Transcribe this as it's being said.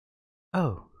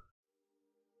Oh,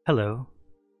 hello.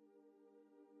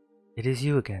 It is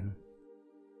you again.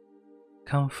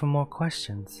 Come for more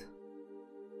questions.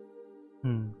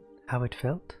 How it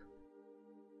felt?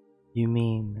 You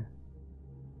mean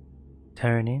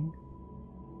turning?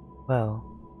 Well,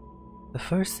 the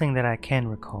first thing that I can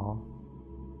recall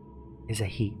is a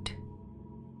heat.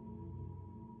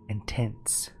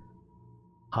 Intense.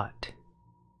 Hot.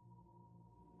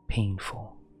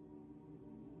 Painful.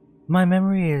 My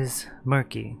memory is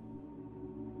murky,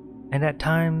 and at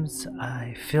times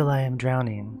I feel I am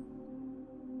drowning.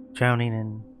 Drowning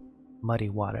in muddy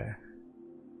water.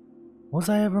 Was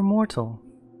I ever mortal?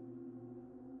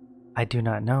 I do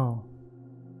not know,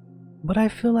 but I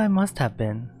feel I must have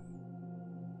been.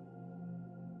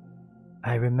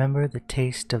 I remember the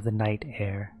taste of the night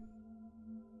air,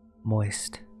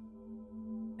 moist,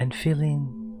 and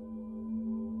feeling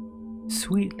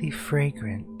sweetly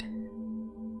fragrant.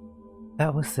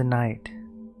 That was the night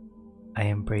I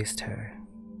embraced her.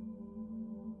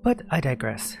 But I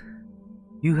digress.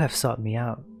 You have sought me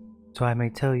out, so I may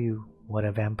tell you what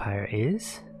a vampire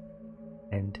is,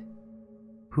 and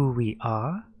who we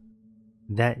are,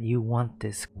 that you want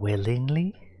this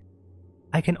willingly?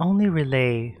 I can only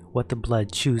relay what the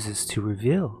blood chooses to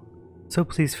reveal, so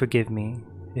please forgive me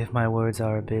if my words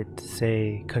are a bit,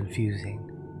 say,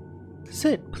 confusing.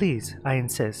 Sit, please, I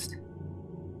insist.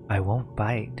 I won't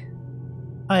bite.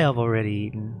 I have already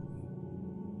eaten.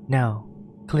 Now,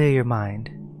 clear your mind.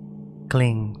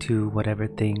 Cling to whatever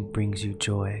thing brings you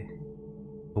joy.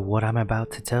 But what I'm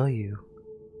about to tell you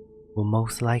will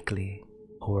most likely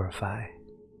horrify.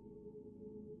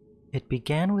 It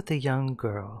began with a young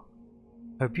girl.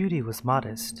 Her beauty was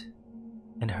modest,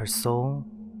 and her soul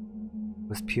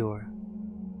was pure.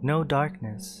 No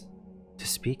darkness to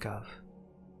speak of.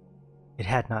 It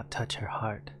had not touched her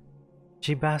heart.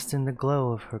 She basked in the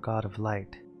glow of her god of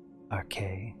light,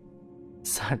 Arche.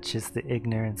 Such is the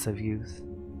ignorance of youth.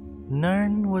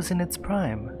 Nern was in its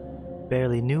prime,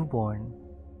 barely newborn,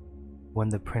 when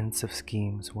the prince of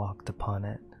schemes walked upon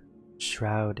it,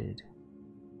 shrouded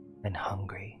and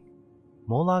hungry.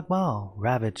 Molag Bal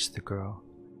ravaged the girl.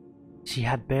 She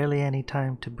had barely any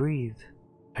time to breathe.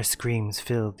 Her screams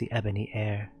filled the ebony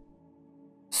air,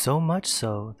 so much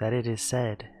so that it is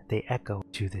said they echo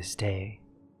to this day,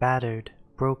 battered,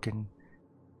 broken,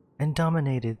 and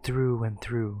dominated through and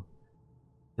through.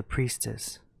 The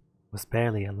priestess was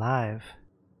barely alive.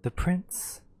 The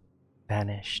prince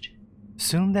vanished.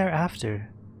 Soon thereafter,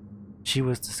 she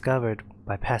was discovered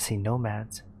by passing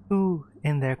nomads who,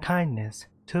 in their kindness,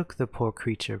 took the poor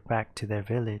creature back to their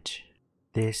village.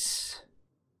 This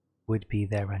would be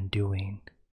their undoing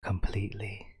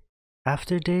completely.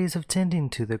 After days of tending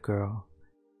to the girl,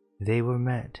 they were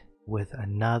met with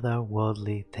another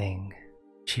worldly thing.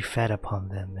 She fed upon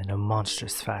them in a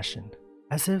monstrous fashion,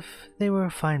 as if they were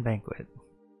a fine banquet.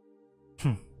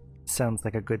 Sounds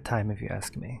like a good time if you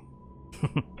ask me.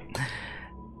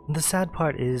 The sad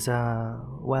part is,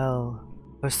 well,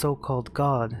 her so-called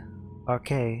god,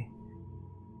 Arche,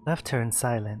 left her in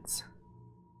silence.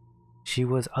 She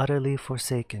was utterly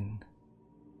forsaken,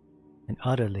 and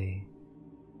utterly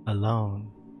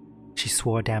alone. She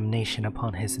swore damnation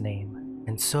upon his name,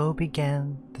 and so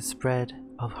began the spread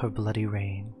of her bloody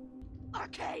reign.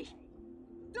 Arche!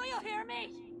 Do you hear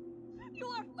me? You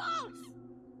are false!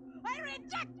 I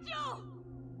reject you!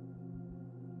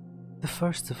 The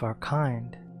first of our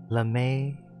kind,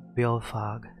 Lamae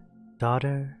Beolfag,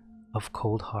 daughter of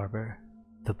Cold Harbor,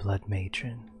 the Blood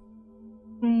Matron.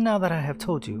 Now that I have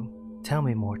told you, tell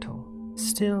me, mortal,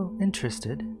 still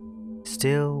interested?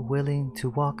 Still willing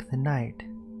to walk the night?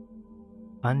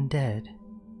 Undead,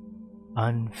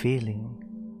 unfeeling,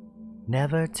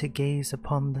 never to gaze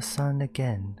upon the sun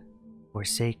again,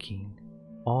 forsaking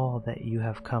all that you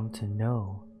have come to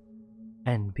know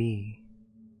and be?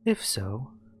 If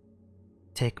so,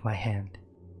 take my hand.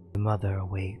 The mother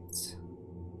awaits.